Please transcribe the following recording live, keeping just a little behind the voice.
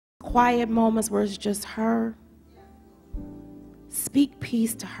quiet moments where it's just her. Speak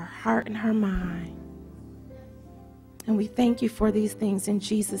peace to her heart and her mind. And we thank you for these things in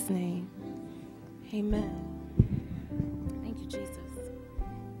Jesus' name. Amen. Thank you, Jesus.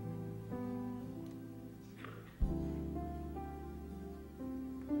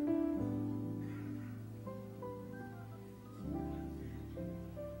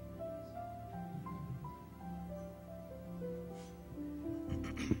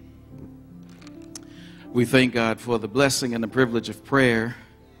 We thank God for the blessing and the privilege of prayer.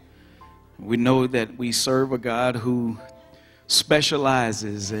 We know that we serve a God who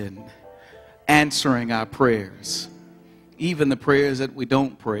specializes in answering our prayers. Even the prayers that we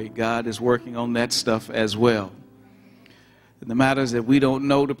don't pray, God is working on that stuff as well. And the matters that we don't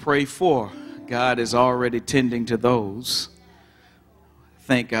know to pray for, God is already tending to those.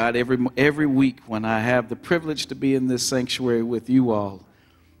 Thank God every week when I have the privilege to be in this sanctuary with you all,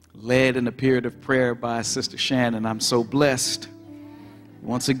 led in a period of prayer by Sister Shannon. I'm so blessed.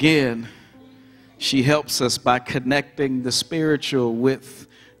 Once again, she helps us by connecting the spiritual with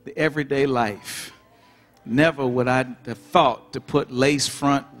the everyday life. Never would I have thought to put lace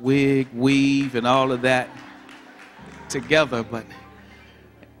front, wig, weave, and all of that together, but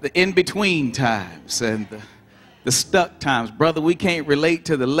the in-between times and the stuck times. Brother, we can't relate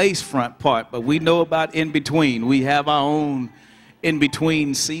to the lace front part, but we know about in-between. We have our own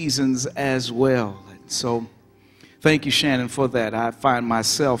in-between seasons as well. And so thank you, Shannon, for that. I find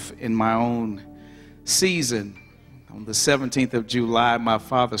myself in my own season. On the 17th of July, my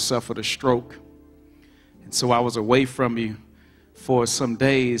father suffered a stroke. And so I was away from you for some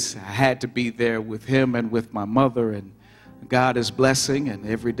days. I had to be there with him and with my mother, and God is blessing, and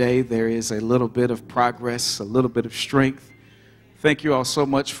every day there is a little bit of progress, a little bit of strength. Thank you all so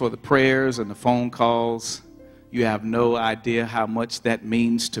much for the prayers and the phone calls. You have no idea how much that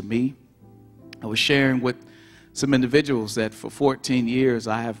means to me. I was sharing with some individuals that for 14 years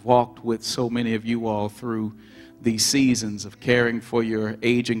I have walked with so many of you all through these seasons of caring for your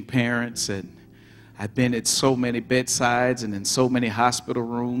aging parents, and I've been at so many bedsides and in so many hospital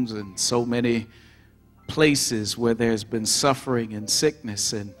rooms and so many places where there's been suffering and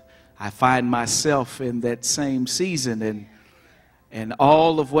sickness, and I find myself in that same season, and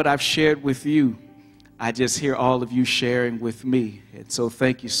all of what I've shared with you, I just hear all of you sharing with me, and so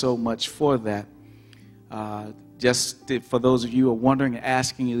thank you so much for that. Just for those of you who are wondering and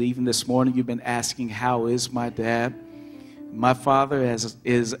asking, even this morning, you've been asking, how is my dad? My father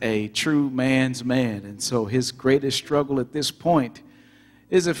is a true man's man, and so his greatest struggle at this point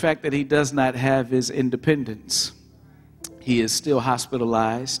is the fact that he does not have his independence. He is still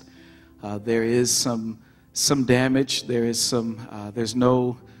hospitalized. There is some damage. There's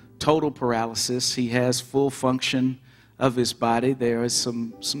no total paralysis. He has full function of his body. There is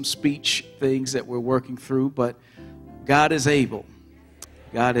some speech things that we're working through, but God is able.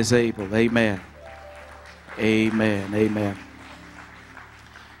 God is able. Amen. Amen. Amen.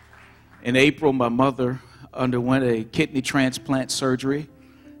 In April, my mother underwent a kidney transplant surgery,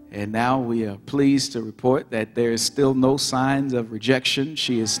 and now we are pleased to report that there is still no signs of rejection.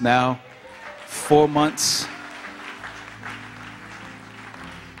 She is now 4 months.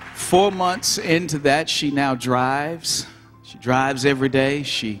 4 months into that, she now drives. She drives every day.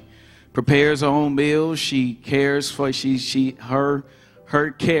 She prepares her own meals. She cares for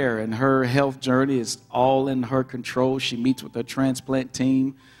her care and her health journey is all in her control. She meets with her transplant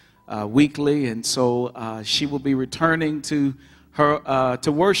team weekly, and so she will be returning to her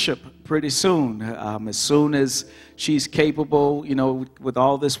to worship pretty soon. As soon as she's capable, you know, with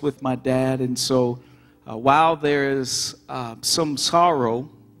all this with my dad. And so while there is some sorrow,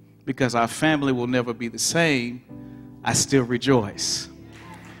 because our family will never be the same, I still rejoice.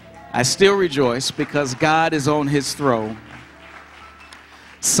 I still rejoice because God is on his throne.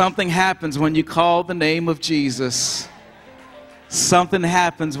 Something happens when you call the name of Jesus. Something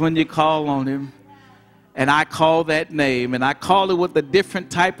happens when you call on him. And I call that name, and I call it with a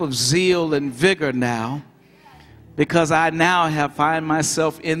different type of zeal and vigor now, because I now find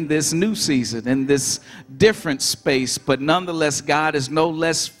myself in this new season, in this different space. But nonetheless, God is no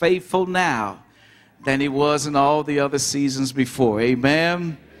less faithful now than he was in all the other seasons before.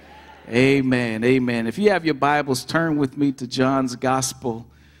 Amen. Amen. Amen. If you have your Bibles, turn with me to John's Gospel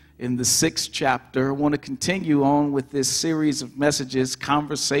in the 6th chapter. I want to continue on with this series of messages,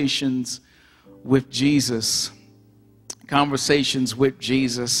 Conversations with Jesus. Conversations with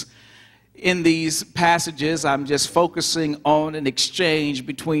Jesus. In these passages, I'm just focusing on an exchange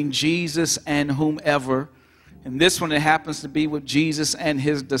between Jesus and whomever. And this one, it happens to be with Jesus and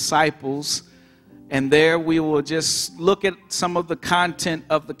his disciples. And there we will just look at some of the content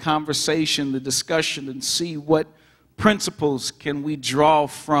of the conversation, the discussion, and see what principles can we draw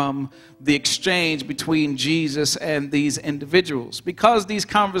from the exchange between Jesus and these individuals. Because these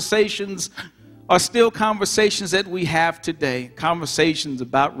conversations are still conversations that we have today, conversations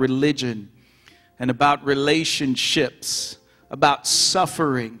about religion and about relationships, about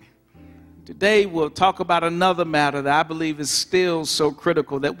suffering. Today we'll talk about another matter that I believe is still so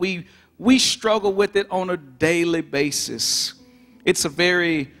critical, that we struggle with it on a daily basis. It's a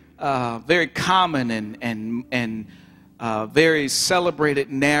very common and very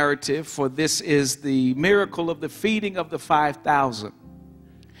celebrated narrative, for this is the miracle of the feeding of the 5,000.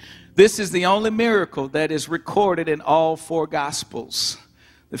 This is the only miracle that is recorded in all four Gospels,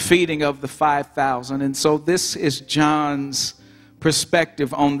 the feeding of the 5,000. And so this is John's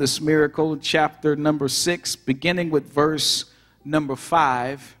perspective on this miracle, chapter number 6, beginning with verse number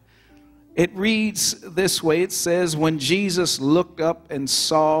 5. It reads this way. It says, "When Jesus looked up and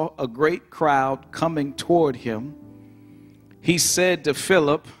saw a great crowd coming toward him, he said to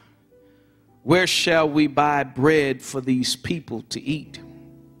Philip, 'Where shall we buy bread for these people to eat?'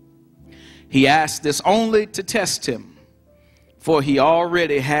 He asked this only to test him, for he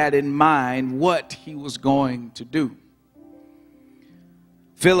already had in mind what he was going to do.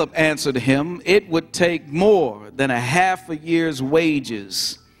 Philip answered him, 'It would take more than a half a year's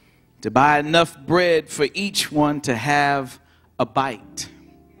wages to buy enough bread for each one to have a bite.'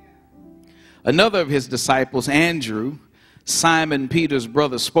 Another of his disciples, Andrew, Simon Peter's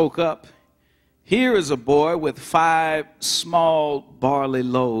brother, spoke up, 'Here is a boy with 5 small barley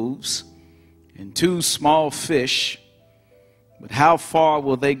loaves and 2 small fish, but how far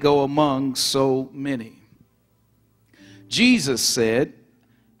will they go among so many?' Jesus said,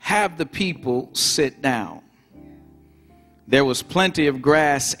 'Have the people sit down.' There was plenty of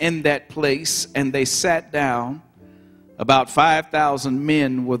grass in that place, and they sat down. About 5,000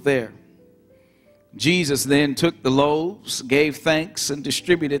 men were there. Jesus then took the loaves, gave thanks, and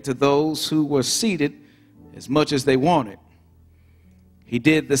distributed to those who were seated as much as they wanted. He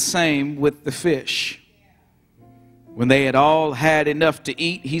did the same with the fish. When they had all had enough to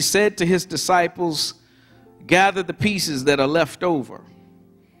eat, he said to his disciples, 'Gather the pieces that are left over.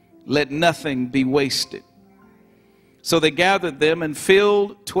 Let nothing be wasted.' So they gathered them and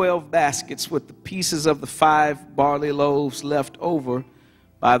filled 12 baskets with the pieces of the 5 barley loaves left over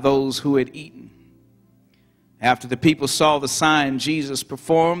by those who had eaten. After the people saw the sign Jesus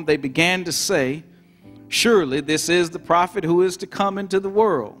performed, they began to say, 'Surely this is the prophet who is to come into the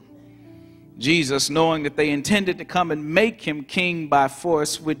world.' Jesus, knowing that they intended to come and make him king by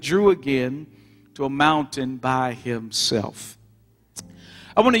force, withdrew again to a mountain by himself."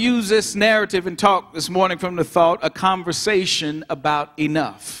 I want to use this narrative and talk this morning from the thought, a conversation about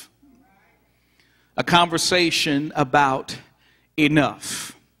enough. A conversation about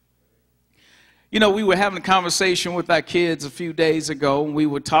enough. You know, we were having a conversation with our kids a few days ago, and we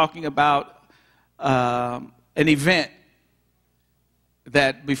were talking about an event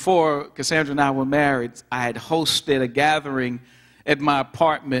that before Cassandra and I were married, I had hosted a gathering at my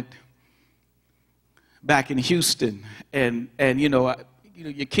apartment back in Houston. And you know,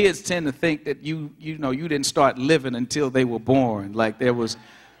 your kids tend to think that you didn't start living until they were born. Like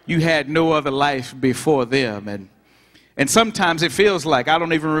you had no other life before them. And sometimes it feels like I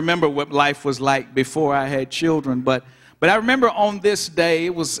don't even remember what life was like before I had children. But I remember on this day,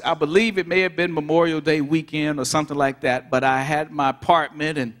 I believe it may have been Memorial Day weekend or something like that, but I had my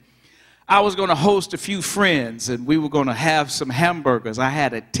apartment and I was going to host a few friends and we were going to have some hamburgers. I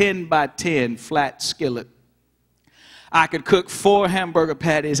had a 10 by 10 flat skillet. I could cook 4 hamburger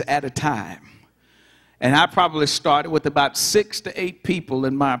patties at a time. And I probably started with about 6 to 8 people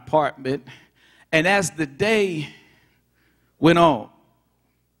in my apartment. And as the day went on,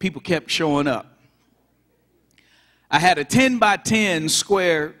 people kept showing up. I had a 10 by 10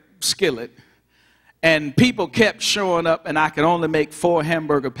 square skillet, and people kept showing up, and I could only make 4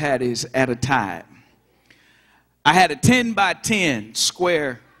 hamburger patties at a time. I had a 10 by 10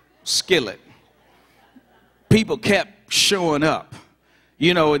 square skillet. People kept showing up.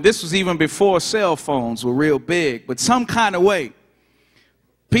 You know, and this was even before cell phones were real big, but some kind of way,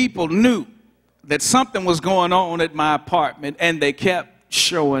 people knew that something was going on at my apartment, and they kept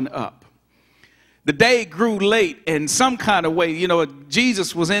showing up. The day grew late, and some kind of way, you know,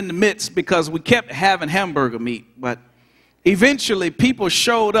 Jesus was in the midst because we kept having hamburger meat. But eventually, people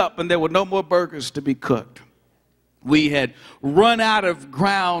showed up, and there were no more burgers to be cooked. We had run out of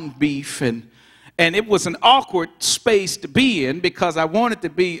ground beef, and it was an awkward space to be in because I wanted to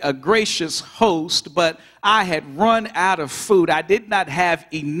be a gracious host, but I had run out of food. I did not have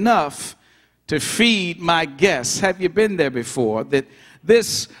enough to feed my guests. Have you been there before? That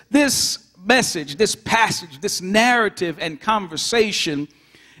this message, this passage, this narrative and conversation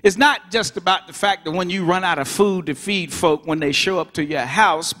is not just about the fact that when you run out of food to feed folk when they show up to your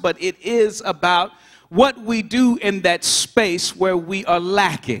house, but it is about what we do in that space where we are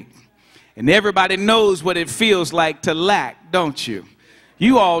lacking. And everybody knows what it feels like to lack, don't you?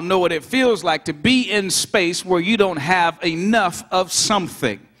 You all know what it feels like to be in space where you don't have enough of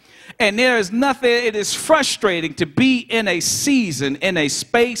something. And there is nothing, it is frustrating to be in a season, in a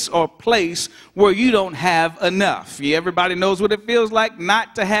space or place where you don't have enough. Everybody knows what it feels like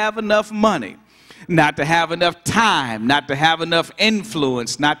not to have enough money, not to have enough time, not to have enough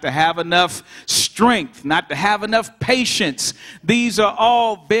influence, not to have enough strength, not to have enough patience. These are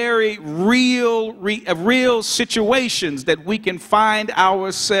all very real situations that we can find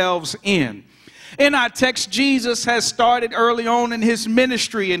ourselves in. In our text, Jesus has started early on in his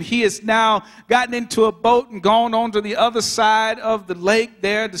ministry, and he has now gotten into a boat and gone on to the other side of the lake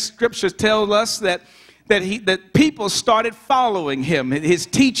there. The scriptures tell us that people started following him, his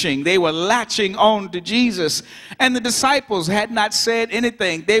teaching. They were latching on to Jesus, and the disciples had not said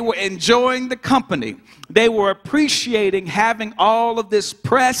anything. They were enjoying the company. They were appreciating having all of this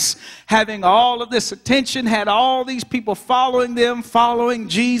press, having all of this attention, had all these people following them, following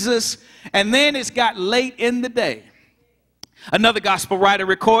Jesus. And then it's got late in the day. Another gospel writer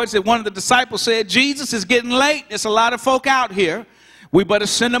records that one of the disciples said, Jesus, is getting late. There's a lot of folk out here. We better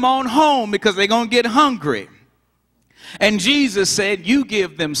send them on home because they're going to get hungry. And Jesus said, you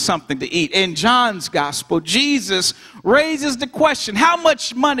give them something to eat. In John's gospel, Jesus raises the question, how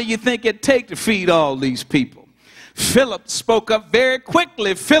much money you think it'd take to feed all these people? Philip spoke up very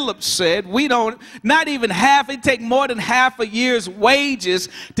quickly. Philip said, it'd take more than half a year's wages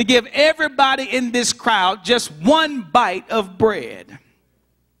to give everybody in this crowd just one bite of bread.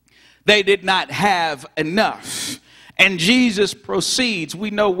 They did not have enough. And Jesus proceeds, we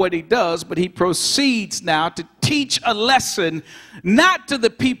know what he does, but he proceeds now to teach a lesson, not to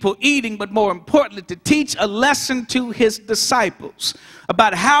the people eating, but more importantly, to teach a lesson to his disciples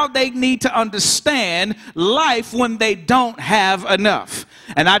about how they need to understand life when they don't have enough.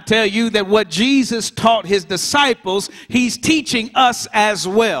 And I tell you that what Jesus taught his disciples, he's teaching us as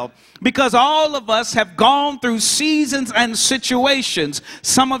well. Because all of us have gone through seasons and situations.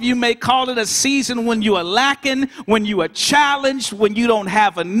 Some of you may call it a season when you are lacking, when you are challenged, when you don't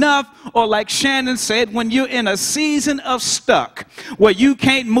have enough, or like Shannon said, when you're in a season of stuck, where you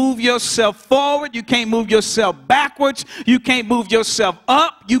can't move yourself forward, you can't move yourself backwards, you can't move yourself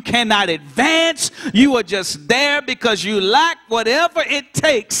up, you cannot advance, you are just there because you lack whatever it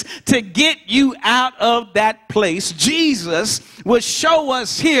takes to get you out of that place. Jesus will show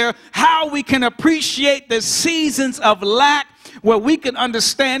us here how we can appreciate the seasons of lack, where we can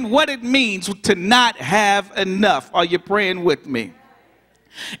understand what it means to not have enough. Are you praying with me?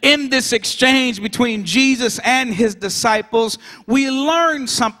 In this exchange between Jesus and his disciples, we learn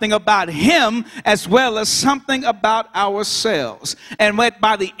something about him as well as something about ourselves. And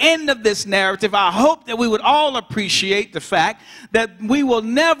by the end of this narrative, I hope that we would all appreciate the fact that we will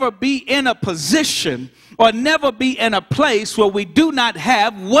never be in a position or never be in a place where we do not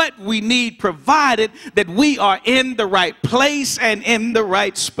have what we need, provided that we are in the right place and in the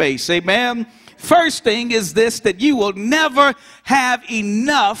right space. Amen. First thing is this, that you will never have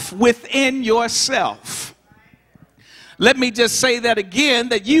enough within yourself. Let me just say that again,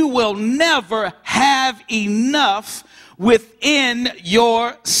 that you will never have enough within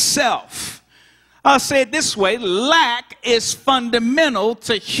yourself. I'll say it this way, lack is fundamental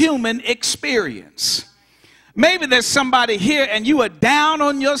to human experience. Maybe there's somebody here and you are down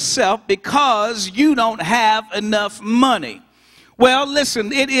on yourself because you don't have enough money. Well,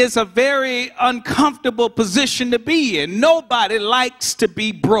 listen, it is a very uncomfortable position to be in. Nobody likes to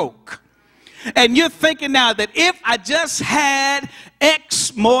be broke. And you're thinking now that if I just had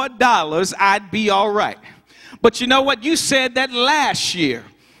X more dollars, I'd be all right. But you know what? You said that last year,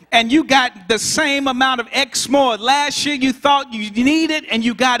 and you got the same amount of X more. Last year you thought you needed, and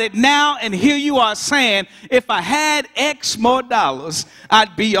you got it now, and here you are saying, if I had X more dollars,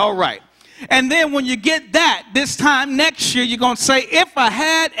 I'd be all right. And then when you get that, this time next year, you're going to say, if I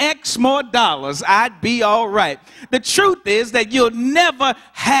had X more dollars, I'd be all right. The truth is that you'll never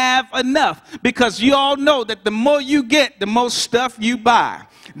have enough, because you all know that the more you get, the more stuff you buy,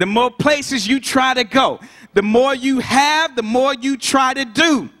 the more places you try to go, the more you have, the more you try to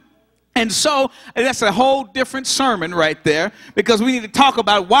do. And so that's a whole different sermon right there, because we need to talk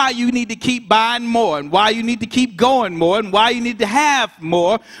about why you need to keep buying more and why you need to keep going more and why you need to have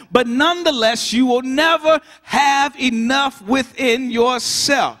more. But nonetheless, you will never have enough within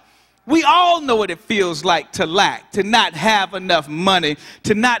yourself. We all know what it feels like to lack, to not have enough money,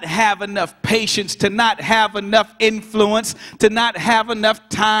 to not have enough patience, to not have enough influence, to not have enough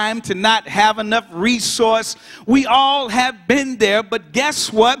time, to not have enough resource. We all have been there, but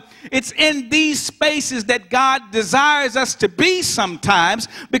guess what? It's in these spaces that God desires us to be sometimes,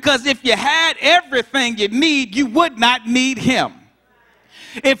 because if you had everything you need, you would not need Him.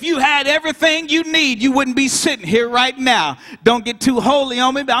 If you had everything you need, you wouldn't be sitting here right now. Don't get too holy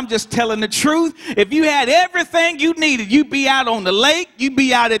on me, but I'm just telling the truth. If you had everything you needed, you'd be out on the lake, you'd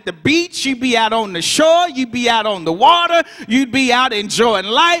be out at the beach, you'd be out on the shore, you'd be out on the water, you'd be out enjoying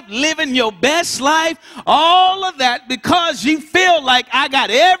life, living your best life, all of that because you feel like I got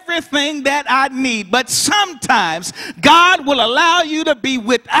everything that I need. But sometimes God will allow you to be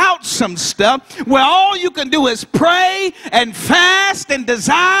without some stuff where all you can do is pray and fast and desire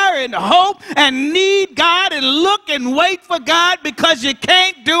and hope and need God and look and wait for God, because you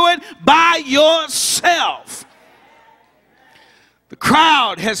can't do it by yourself. The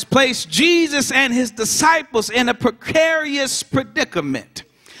crowd has placed Jesus and his disciples in a precarious predicament.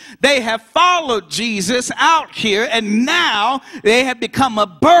 They have followed Jesus out here, and now they have become a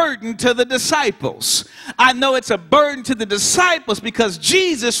burden to the disciples. I know it's a burden to the disciples because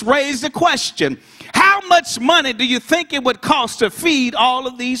Jesus raised the question, how much money do you think it would cost to feed all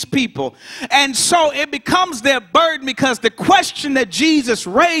of these people? And so it becomes their burden, because the question that Jesus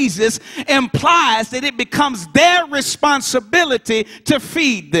raises implies that it becomes their responsibility to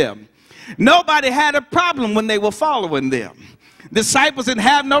feed them. Nobody had a problem when they were following them. Disciples didn't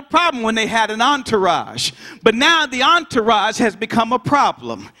have no problem when they had an entourage. But now the entourage has become a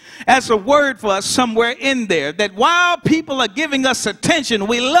problem. That's a word for us somewhere in there, that while people are giving us attention,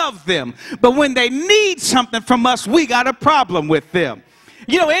 we love them. But when they need something from us, we got a problem with them.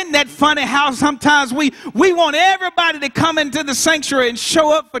 You know, isn't that funny how sometimes we want everybody to come into the sanctuary and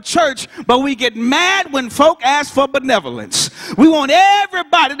show up for church, but we get mad when folk ask for benevolence. We want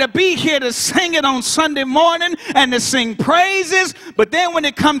everybody to be here to sing it on Sunday morning and to sing praises, but then when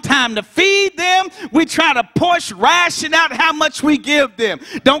it comes time to feed them, we try to ration out how much we give them.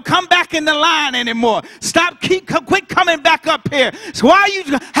 Don't come back in the line anymore. Quit coming back up here. So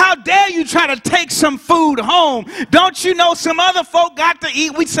how dare you try to take some food home? Don't you know some other folk got to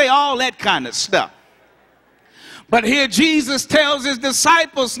eat? We say all that kind of stuff. But here Jesus tells his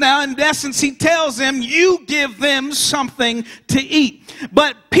disciples now, in essence, he tells them, you give them something to eat.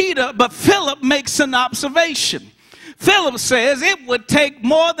 But Philip makes an observation. Philip says it would take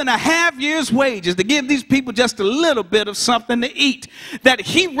more than a half year's wages to give these people just a little bit of something to eat. That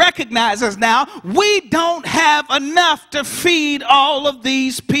he recognizes now, we don't have enough to feed all of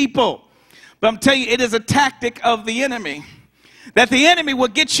these people. But I'm telling you, it is a tactic of the enemy. That the enemy will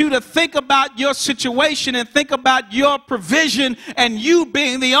get you to think about your situation and think about your provision and you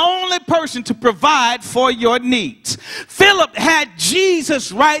being the only person to provide for your needs. Philip had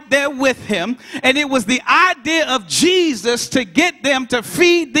Jesus right there with him, and it was the idea of Jesus to get them to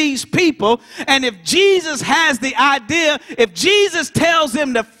feed these people. And if Jesus has the idea, if Jesus tells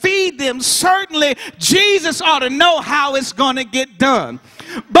them to feed them, certainly Jesus ought to know how it's going to get done.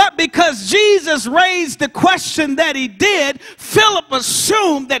 But because Jesus raised the question that he did, Philip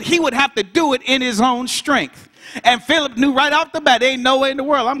assumed that he would have to do it in his own strength. And Philip knew right off the bat, there ain't no way in the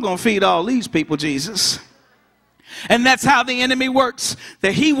world I'm going to feed all these people, Jesus. And that's how the enemy works,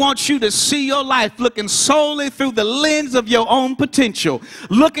 that he wants you to see your life looking solely through the lens of your own potential,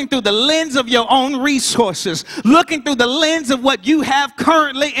 looking through the lens of your own resources, looking through the lens of what you have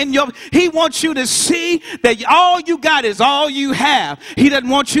currently in your. He wants you to see that all you got is all you have. He doesn't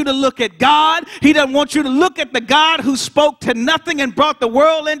want you to look at God. He doesn't want you to look at the God who spoke to nothing and brought the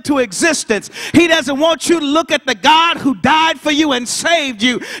world into existence. He doesn't want you to look at the God who died for you and saved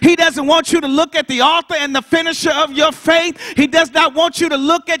you. He doesn't want you to look at the author and the finisher of your faith. He does not want you to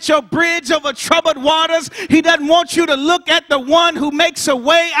look at your bridge over troubled waters. He doesn't want you to look at the one who makes a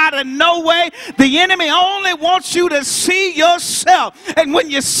way out of no way. The enemy only wants you to see yourself. And when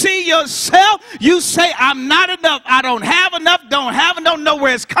you see yourself, you say, I'm not enough. I don't have enough, don't know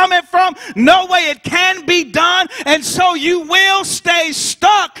where it's coming from, no way it can be done. And so you will stay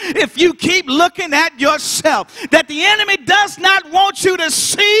stuck if you keep looking at yourself. That the enemy does not want you to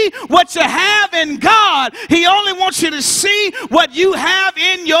see what you have in God. He only wants you to see what you have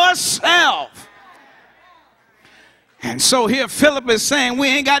in yourself. And so here Philip is saying, we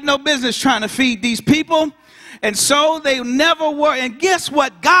ain't got no business trying to feed these people. And so they never were. And guess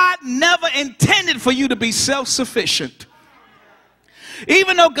what? God never intended for you to be self-sufficient.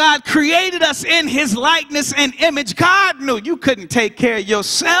 Even though God created us in his likeness and image, God knew you couldn't take care of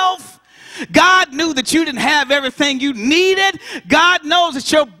yourself. God knew that you didn't have everything you needed. God knows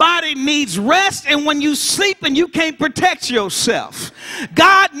that your body needs rest, and when you sleep and you can't protect yourself.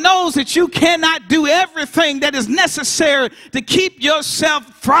 God knows that you cannot do everything that is necessary to keep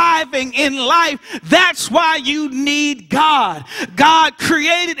yourself thriving in life. That's why you need God. God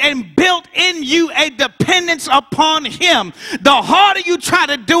created and built in you a dependence upon him. The harder you try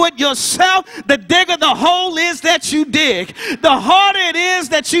to do it yourself, the bigger the hole is that you dig. The harder it is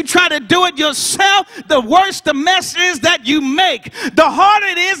that you try to do it yourself, the worse the mess is that you make. The harder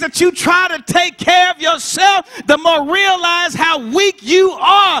it is that you try to take care of yourself, the more realize how weak you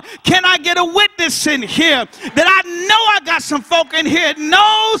are. Can I get a witness in here that I know I got some folk in here that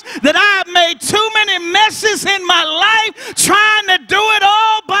knows that I've made too many messes in my life trying to do it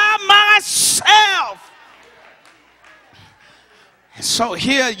all by myself. So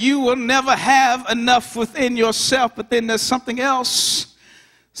here you will never have enough within yourself, but then there's something else.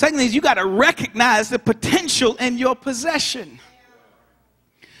 Secondly, you got to recognize the potential in your possession.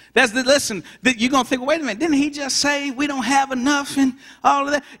 Listen, you're going to think, wait a minute, didn't he just say we don't have enough and all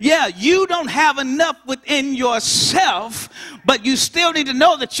of that? Yeah, you don't have enough within yourself, but you still need to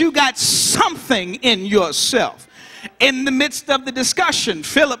know that you got something in yourself. In the midst of the discussion,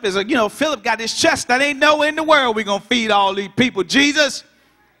 Philip got his chest. That ain't nowhere in the world we're going to feed all these people. Jesus.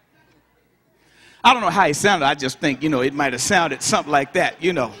 I don't know how he sounded. I just think, it might have sounded something like that,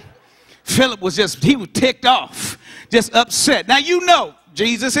 Philip was he was ticked off, just upset. Now,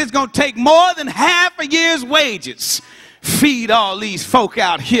 Jesus, it's going to take more than half a year's wages. Feed all these folk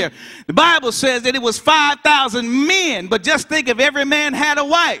out here. The Bible says that it was 5,000 men, but just think if every man had a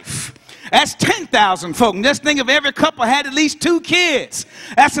wife. That's 10,000 folk. And just think if every couple had at least 2 kids.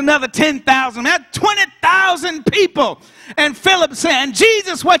 That's another 10,000. That's 20,000 people. And Philip saying,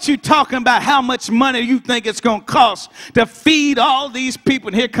 Jesus, what you talking about? How much money you think it's going to cost to feed all these people?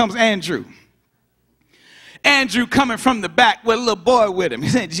 And here comes Andrew. Andrew coming from the back with a little boy with him. He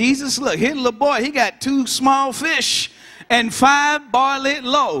said, Jesus, look, here's a little boy. He got 2 small fish and 5 barley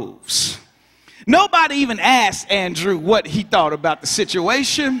loaves. Nobody even asked Andrew what he thought about the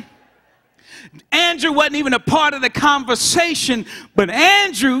situation. Andrew wasn't even a part of the conversation, but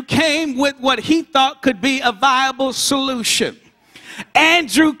Andrew came with what he thought could be a viable solution.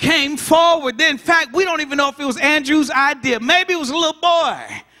 Andrew came forward. In fact, we don't even know if it was Andrew's idea. Maybe it was a little boy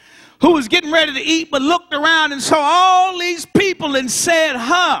who was getting ready to eat, but looked around and saw all these people and said,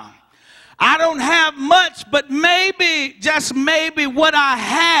 I don't have much, but maybe, just maybe what I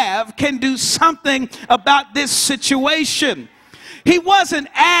have can do something about this situation. He wasn't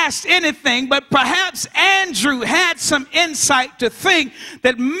asked anything, but perhaps Andrew had some insight to think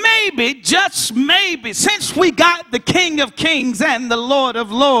that maybe, just maybe, since we got the King of Kings and the Lord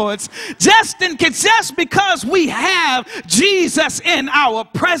of Lords, just because we have Jesus in our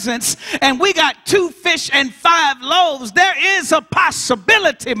presence and we got 2 fish and 5 loaves, there is a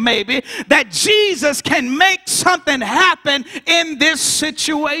possibility maybe that Jesus can make something happen in this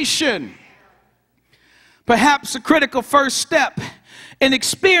situation. Perhaps a critical first step in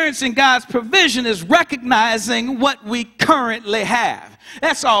experiencing God's provision is recognizing what we currently have.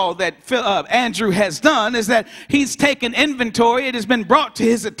 That's all that Andrew has done, is that he's taken inventory. It has been brought to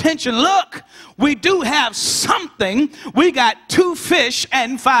his attention. Look, we do have something. We got 2 fish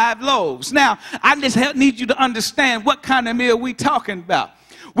and 5 loaves. Now, I just need you to understand what kind of meal we're talking about.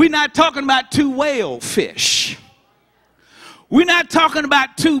 We're not talking about 2 whale fish. We're not talking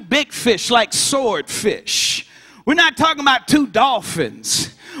about 2 big fish like swordfish. We're not talking about 2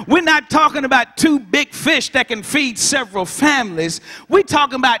 dolphins. We're not talking about 2 big fish that can feed several families. We're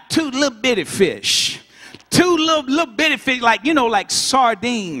talking about 2 little bitty fish. 2 little bitty fish, like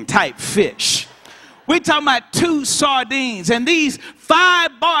sardine type fish. We're talking about 2 sardines and these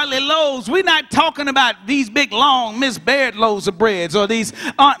 5 barley loaves. We're not talking about these big, long Miss Baird loaves of breads or these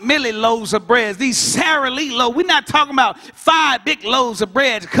Aunt Millie loaves of breads, these Sara Lee loaves. We're not talking about 5 big loaves of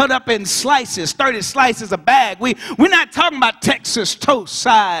bread cut up in slices, 30 slices a bag. We're not talking about Texas toast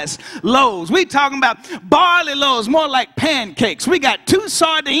size loaves. We're talking about barley loaves, more like pancakes. We got 2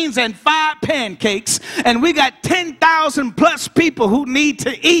 sardines and 5 pancakes, and we got 10,000 plus people who need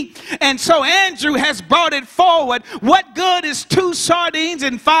to eat. And so Andrew has brought it forward. What good is 2 sardines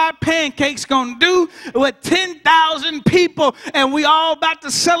and 5 pancakes gonna do with 10,000 people? And we all about to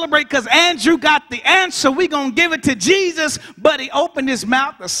celebrate because Andrew got the answer. We gonna give it to Jesus, but he opened his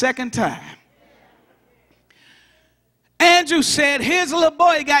mouth a second time. Andrew said, here's a little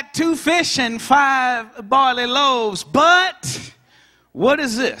boy, he got 2 fish and 5 barley loaves, but what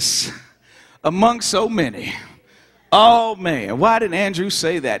is this among so many? Oh man, why did Andrew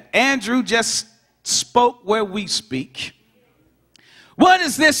say that? Andrew just spoke where we speak. What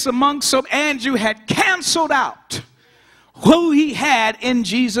is this among some? Andrew had canceled out who he had in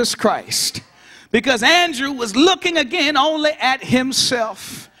Jesus Christ, because Andrew was looking again only at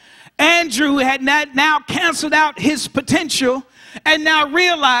himself. Andrew had now canceled out his potential and now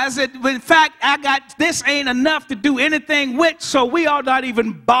realized that, in fact, this ain't enough to do anything with, so we ought not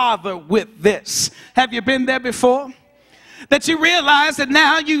even bother with this. Have you been there before? That you realize that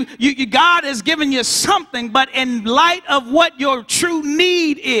now God has given you something, but in light of what your true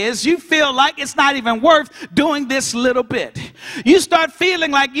need is, you feel like it's not even worth doing this little bit. You start feeling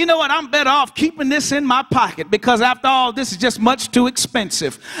like, you know what, I'm better off keeping this in my pocket, because after all, this is just much too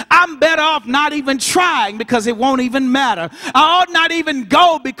expensive. I'm better off not even trying, because it won't even matter. I ought not even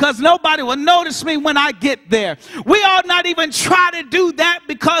go, because nobody will notice me when I get there. We ought not even try to do that,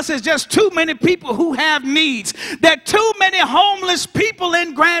 because there's just too many people who have needs. There are too many homeless people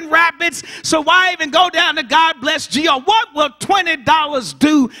in Grand Rapids, so why even go down to God Bless Geo? What will $20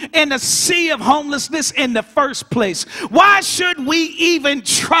 do in a sea of homelessness in the first place? Why should we even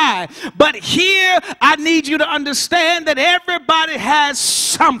try? But here I need you to understand that everybody has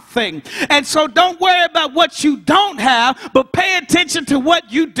something, and so don't worry about what you don't have, but pay attention to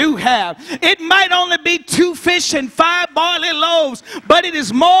what you do have. It might only be 2 fish and 5 barley loaves, but it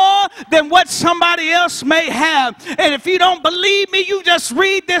is more than what somebody else may have. And if you don't believe me, you just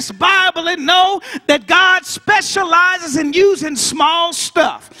read this Bible and know that God specializes in using small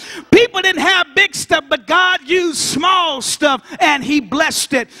stuff. People didn't have big stuff, but God used small stuff and he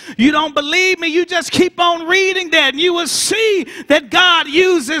blessed it. You don't believe me, you just keep on reading that and you will see that God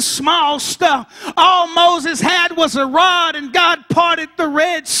uses small stuff. All Moses had was a rod, and God parted the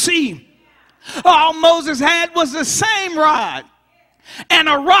Red Sea. All Moses had was the same rod and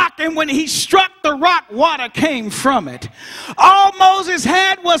a rock, and when he struck the rock, water came from it. All Moses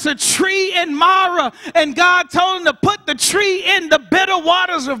had was a tree in Marah, and God told him to put the tree in the bitter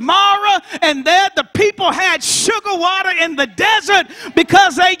waters of Marah, and there the people had sugar water in the desert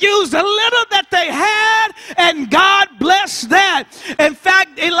because they used a little that they had, and God blessed that. In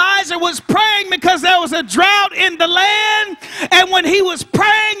fact, Elijah was praying because there was a drought in the land, and when he was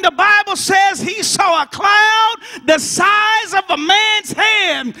praying, the Bible says he saw a cloud the size of a man's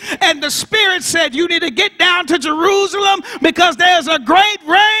hand, and the Spirit said, you need to get down to Jerusalem because there's a great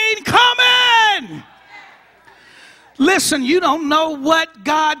rain coming. Listen, you don't know what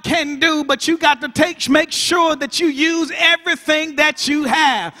God can do, but you got to make sure that you use everything that you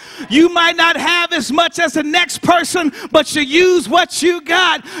have. You might not have as much as the next person, but you use what you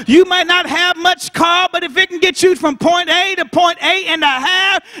got. You might not have much car, but if it can get you from point A to point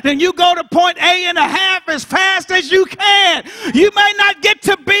A.5, then you go to point A.5 as fast as you can. You may not get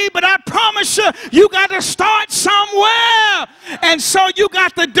to B, but I promise you, you got to start somewhere. And so you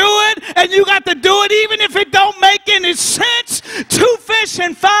got to do it, and you got to do it even if it don't make any sense. 2 fish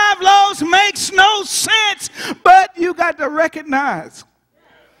and 5 loaves makes no sense, but you got to recognize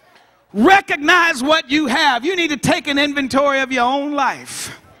what you have. You need to take an inventory of your own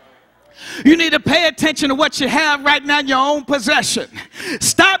life. You need to pay attention to what you have right now in your own possession.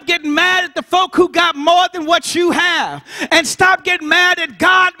 Stop getting mad at the folk who got more than what you have. And stop getting mad at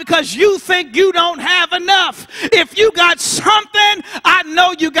God because you think you don't have enough. If you got something, I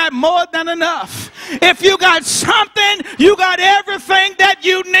know you got more than enough. If you got something, you got everything that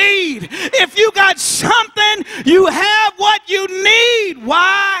you need. If you got something, you have what you need.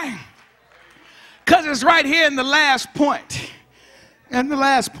 Why? Because it's right here in the last point. And the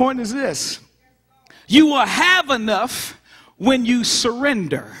last point is this: you will have enough when you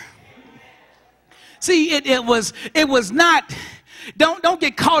surrender. See, it was not, don't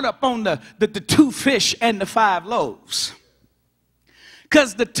get caught up on the 2 fish and the 5 loaves.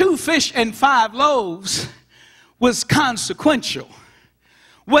 Because the 2 fish and 5 loaves was consequential.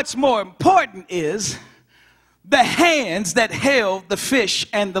 What's more important is the hands that held the fish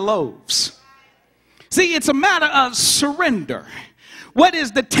and the loaves. See, it's a matter of surrender. What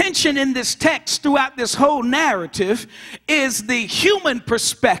is the tension in this text throughout this whole narrative is the human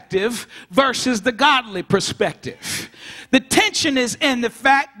perspective versus the godly perspective. The tension is in the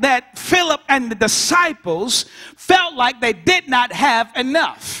fact that Philip and the disciples felt like they did not have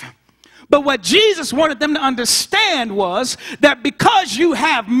enough. But what Jesus wanted them to understand was that because you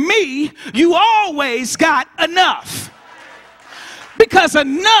have me, you always got enough. Because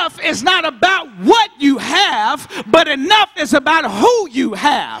enough is not about what you have, but enough is about who you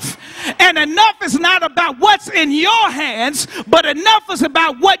have. And enough is not about what's in your hands, but enough is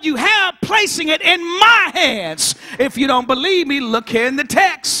about what you have, placing it in my hands. If you don't believe me, look here in the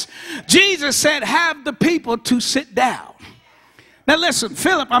text. Jesus said, have the people to sit down. Now listen,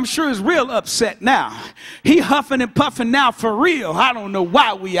 Philip, I'm sure is real upset now. He huffing and puffing now for real. I don't know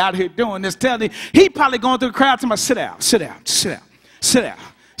why we out here doing this. He probably going through the crowd telling me, sit down, sit down, sit down, sit down,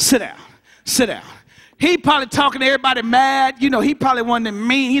 sit down, sit down. He probably talking to everybody mad. You know, he probably wanted to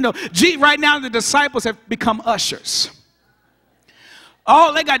mean, you know. Right now the disciples have become ushers.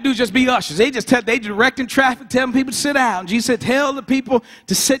 All they got to do is just be ushers. They directing traffic, telling people to sit down. Jesus said, tell the people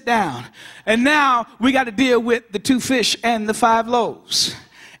to sit down. And now we got to deal with the 2 fish and the 5 loaves.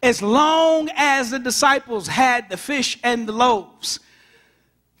 As long as the disciples had the fish and the loaves,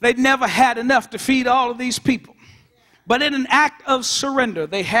 they never had enough to feed all of these people. But in an act of surrender,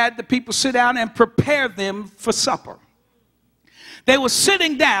 they had the people sit down and prepare them for supper. They were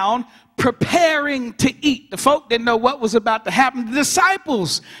sitting down, preparing to eat. The folk didn't know what was about to happen. The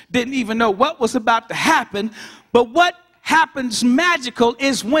disciples didn't even know what was about to happen. But what happens magical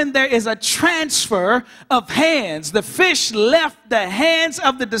is when there is a transfer of hands. The fish left the hands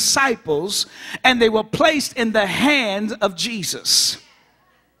of the disciples and they were placed in the hands of Jesus.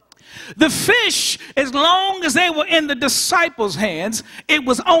 The fish, as long as they were in the disciples' hands, it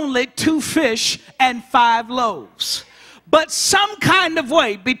was only 2 fish and 5 loaves. But some kind of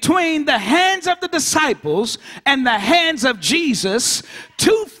way between the hands of the disciples and the hands of Jesus,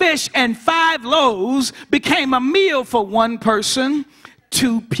 2 fish and 5 loaves became a meal for 1 person,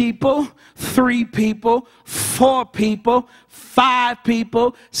 2 people, 3 people, 4 people, 5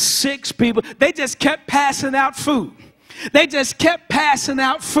 people, 6 people. They just kept passing out food. They just kept passing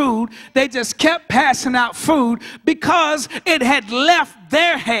out food. They just kept passing out food because it had left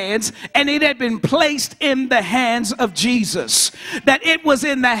their hands and it had been placed in the hands of Jesus. That it was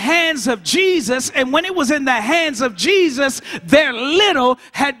in the hands of Jesus, and when it was in the hands of Jesus, their little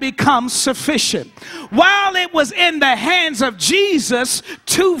had become sufficient. While it was in the hands of Jesus,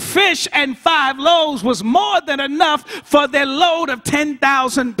 2 fish and 5 loaves was more than enough for their load of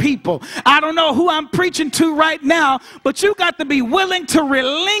 10,000 people. I don't know who I'm preaching to right now, but you got to be willing to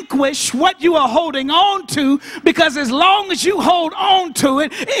relinquish what you are holding on to, because as long as you hold on to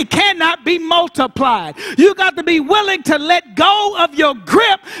it, it cannot be multiplied. You got to be willing to let go of your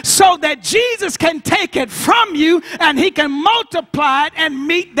grip so that Jesus can take it from you and he can multiply it and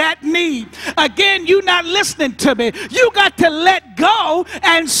meet that need. Again, you're not listening to me. You got to let go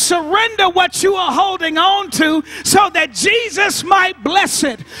and surrender what you are holding on to so that Jesus might bless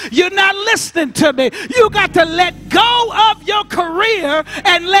it. You're not listening to me. You got to let go of your career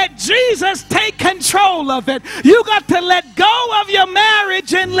and let Jesus take control of it. You got to let go of your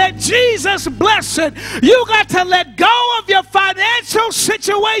marriage and let Jesus bless it. You got to let go of your financial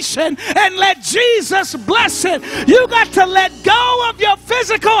situation and let Jesus bless it. You got to let go of your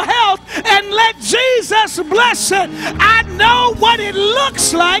physical health and let Jesus bless it. I know what it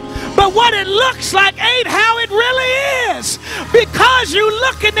looks like, but what it looks like ain't how it really is, because you're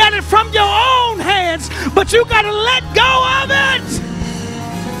looking at it from your own hands. But you got to let go of it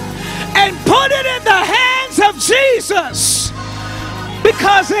and put it in the hands of Jesus,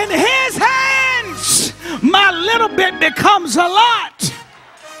 because in his hands my little bit becomes a lot.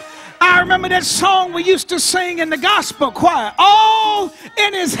 I remember that song we used to sing in the gospel choir, all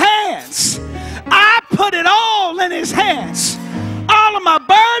in his hands. I put it all in his hands. All of my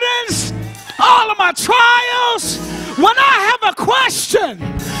burdens, all of my trials. When I have a question,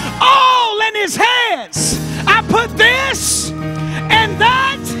 all in his hands. I put this and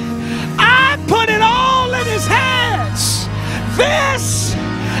that. I put it all in his hands. This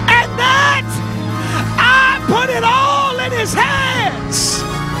and that. I put it all in his hands.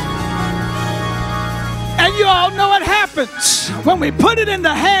 And you all know what happens when we put it in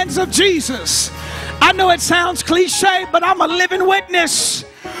the hands of Jesus. I know it sounds cliche, but I'm a living witness.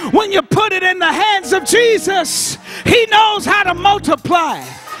 When you put it in the hands of Jesus, he knows how to multiply.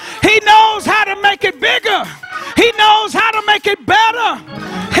 He knows how to make it bigger. He knows how to make it better.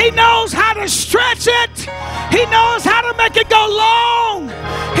 He knows how to stretch it. He knows how to make it go long.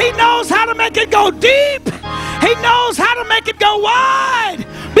 He knows how to make it go deep. He knows how to make it go wide,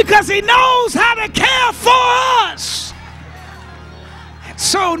 because he knows how to care for us. And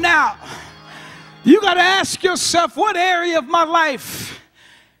so now, you got to ask yourself, what area of my life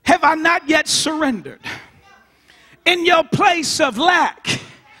have I not yet surrendered? In your place of lack,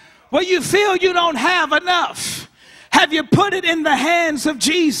 where you feel you don't have enough, have you put it in the hands of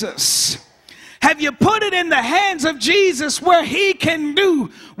Jesus? Have you put it in the hands of Jesus where he can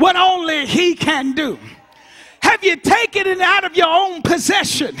do what only he can do? Have you taken it out of your own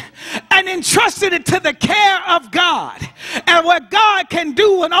possession and entrusted it to the care of God, and where God can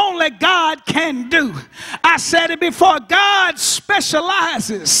do what only God can do? I said it before, God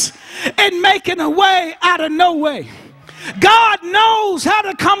specializes in making a way out of no way. God knows how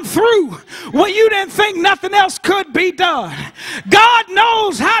to come through when you didn't think nothing else could be done. God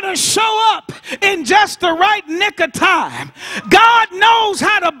knows how to show up in just the right nick of time. God knows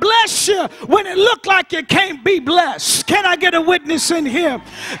how to bless you when it looked like you can't be blessed. Can I get a witness in here?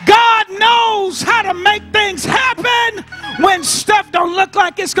 God knows how to make things happen when stuff don't look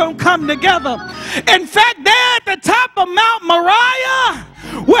like it's going to come together. In fact, there at the top of Mount Moriah,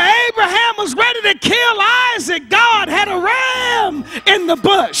 where Abraham was ready to kill Isaac, God had a ram in the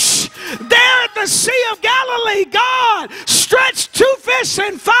bush. There at the Sea of Galilee, God stretched 2 fish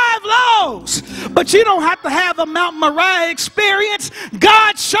and 5 loaves. But you don't have to have a Mount Moriah experience.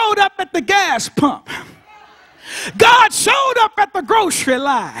 God showed up at the gas pump. God showed up at the grocery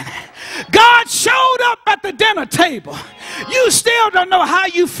line. God showed up at the dinner table. You still don't know how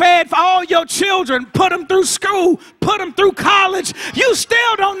you fed for all your children, put them through school, put them through college. You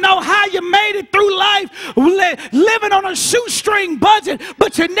still don't know how you made it through life living on a shoestring budget,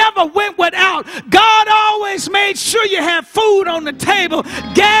 but you never went without. God always made sure you had food on the table,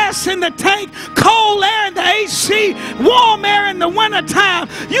 gas in the tank, cold air in the AC, warm air in the wintertime.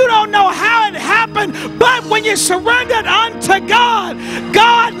 You don't know how it happened, but when you surrendered unto God,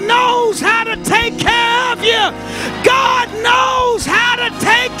 God knows how to take care of you. God knows how to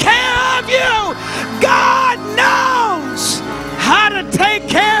take care of you. God knows how to take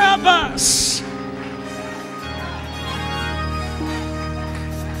care of us.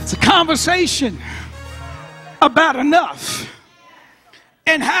 It's a conversation about enough.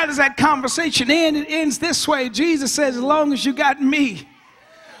 And how does that conversation end? It ends this way. Jesus says, as long as you got me,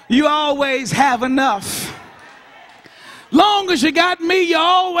 you always have enough. Long as you got me, you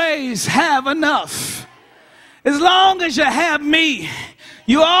always have enough. As long as you have me,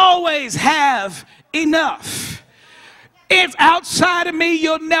 you always have enough. If outside of me,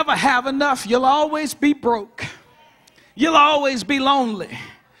 you'll never have enough. You'll always be broke. You'll always be lonely.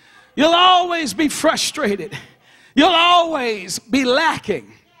 You'll always be frustrated. You'll always be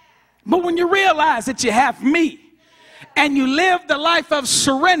lacking. But when you realize that you have me and you live the life of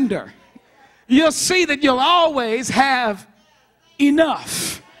surrender, you'll see that you'll always have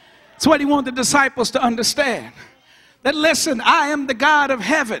enough. That's what he wanted the disciples to understand. That listen, I am the God of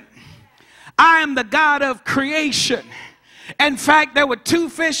heaven. I am the God of creation. In fact, there were 2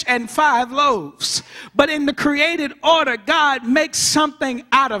 fish and 5 loaves. But in the created order, God makes something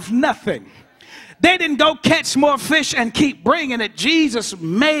out of nothing. They didn't go catch more fish and keep bringing it. Jesus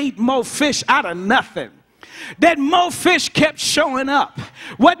made more fish out of nothing. That more fish kept showing up.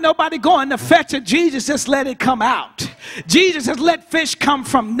 Wasn't nobody going to fetch it. Jesus just let it come out. Jesus has let fish come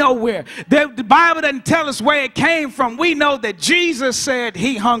from nowhere. The Bible doesn't tell us where it came from. We know that Jesus said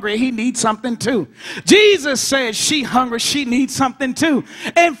he hungry, he needs something too. Jesus said she hungry, she needs something too.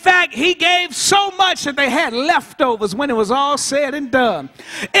 In fact, he gave so much that they had leftovers when it was all said and done.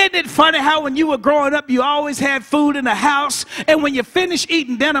 Isn't it funny how when you were growing up, you always had food in the house, and when you finished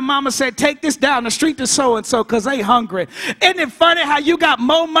eating dinner, mama said, take this down the street to so-and-so because they hungry. Isn't it funny how you got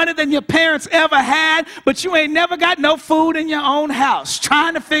more money than your parents ever had, but you ain't never got no food in your own house,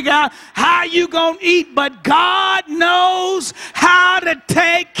 trying to figure out how you gonna eat, but God knows how to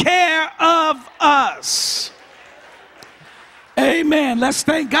take care of us. Amen. Let's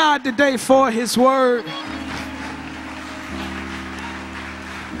thank God today for his word.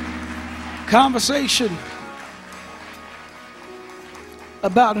 Conversation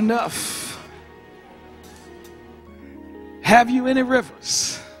about enough. Have you any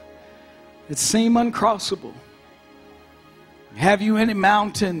rivers that seem uncrossable? Have you any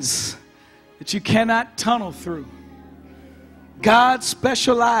mountains that you cannot tunnel through? God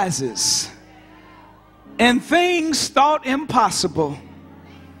specializes in things thought impossible,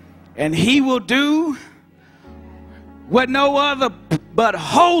 and he will do what no other but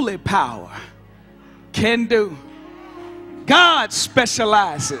holy power can do. God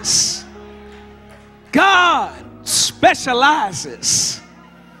specializes. God specializes.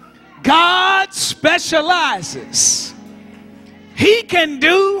 God specializes. He can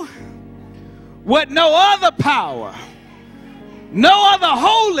do what no other power, no other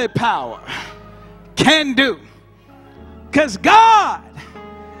holy power can do. Because God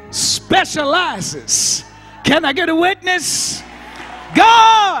specializes. Can I get a witness?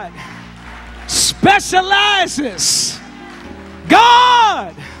 God specializes.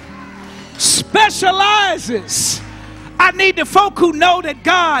 God specializes. I need the folk who know that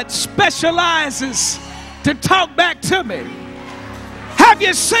God specializes to talk back to me. Have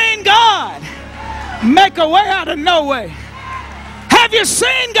you seen God make a way out of no way? Have you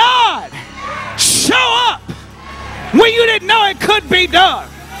seen God show up when you didn't know it could be done?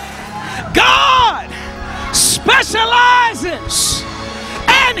 God specializes. specializes,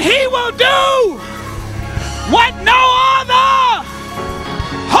 and he will do what no other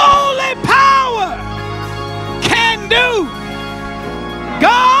holy power can do.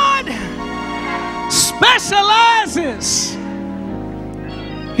 God specializes.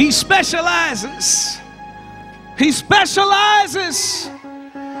 He specializes. He specializes.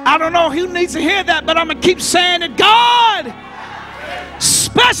 I don't know who needs to hear that, but I'm going to keep saying it. God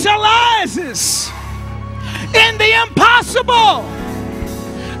specializes in the impossible.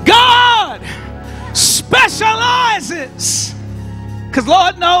 God specializes. Because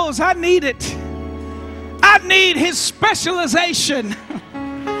Lord knows I need it. I need his specialization.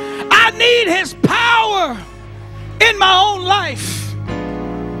 I need his power in my own life.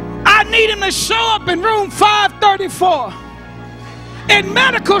 I need him to show up in room 534 in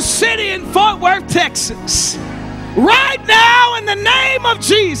Medical City in Fort Worth, Texas. Right now, in the name of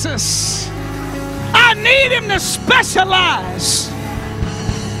Jesus, I need him to specialize.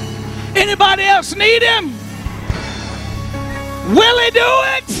 Anybody else need him? Will he do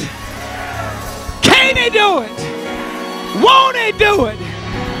it? Can he do it? Won't he do it?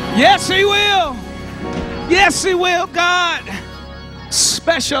 Yes, he will. Yes, he will. God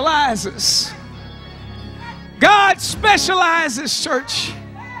specializes. God specializes, church.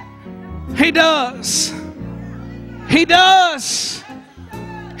 He does. He does.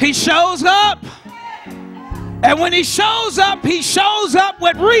 He shows up. And when he shows up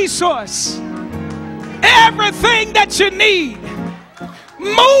with resource. Everything that you need.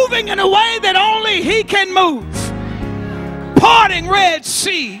 Moving in a way that only he can move. Parting red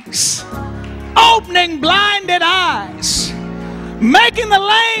seas. Opening blinded eyes. Making the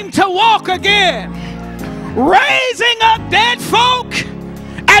lame to walk again. Raising up dead folk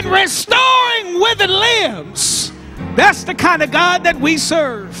and restoring withered limbs. That's the kind of God that we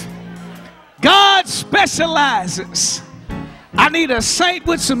serve. God specializes. I need a saint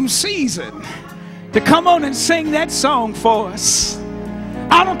with some season to come on and sing that song for us.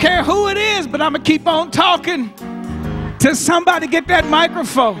 I don't care who it is, but I'm going to keep on talking till somebody get that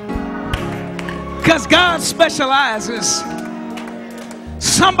microphone. Because God specializes.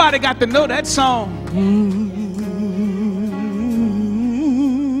 Somebody got to know that song.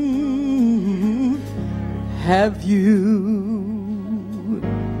 Have you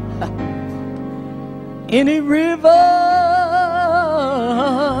any river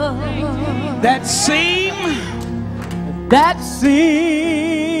that seems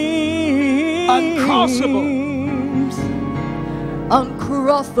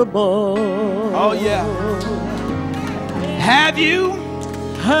uncrossable? Oh yeah. Have you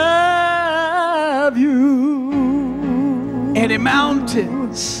any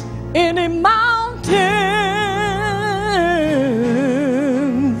mountains? Any mountains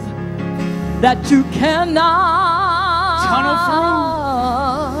that you cannot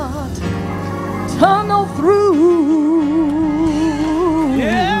tunnel through?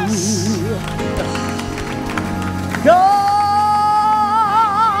 Yes. God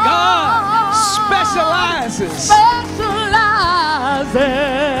specializes.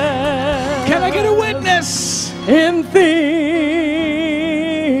 Can I get a witness? In things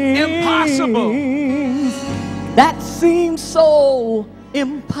impossible that seem so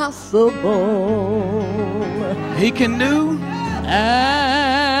impossible, he can do,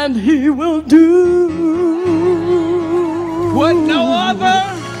 and he will do what no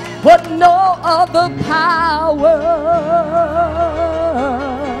other power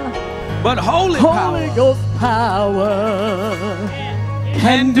but Holy Ghost power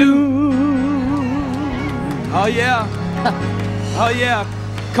can do. Oh yeah. Oh yeah.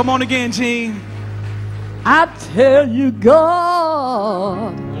 Come on again, Gene. I tell you,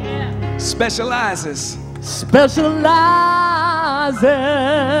 God specializes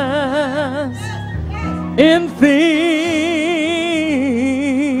in things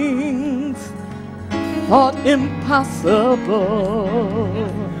thought impossible.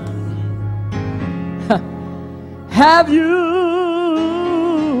 Have you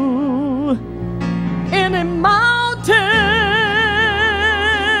any mountains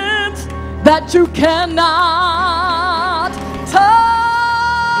that you cannot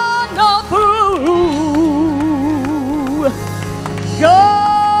tunnel through? God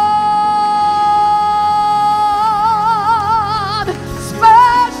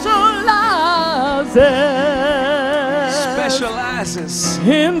specializes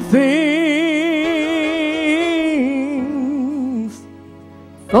in things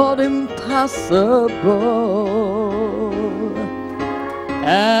thought impossible,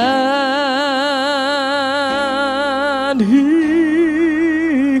 and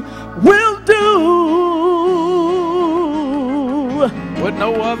he will do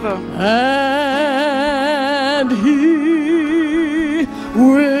no other. And he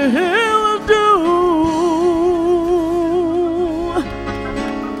will do.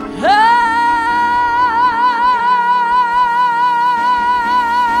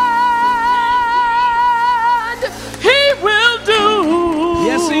 And he will do.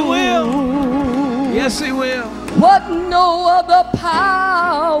 Yes, he will. Yes, he will. What no other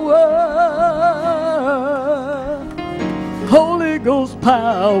power, Holy Ghost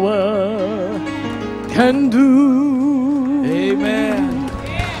power, can do. Amen.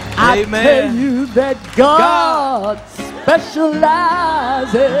 I Amen. tell you that God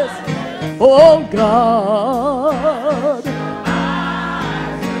specializes. Oh, God.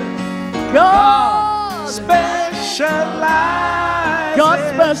 God Specializes. God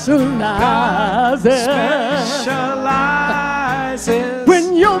specializes. Specializes.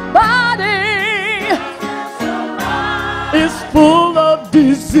 When your body is full of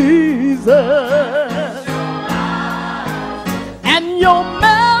diseases and your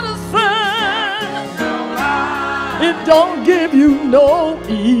medicine, it don't give you no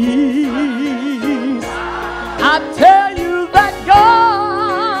ease. I tell you that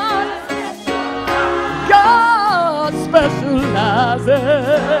God specializes.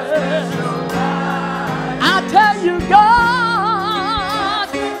 I tell you God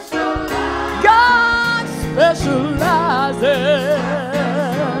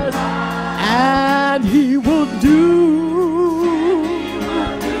specializes, and he will do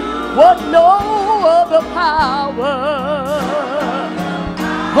what no other power,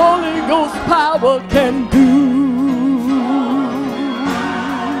 Holy Ghost power, can do.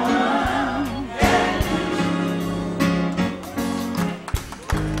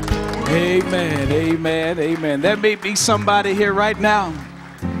 Amen, amen, amen. There may be somebody here right now,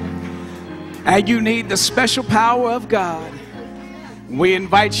 and you need the special power of God. We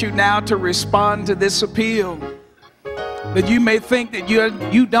invite you now to respond to this appeal. That you may think that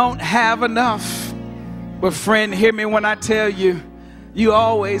you don't have enough. But friend, hear me when I tell you, you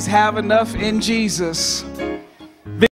always have enough in Jesus.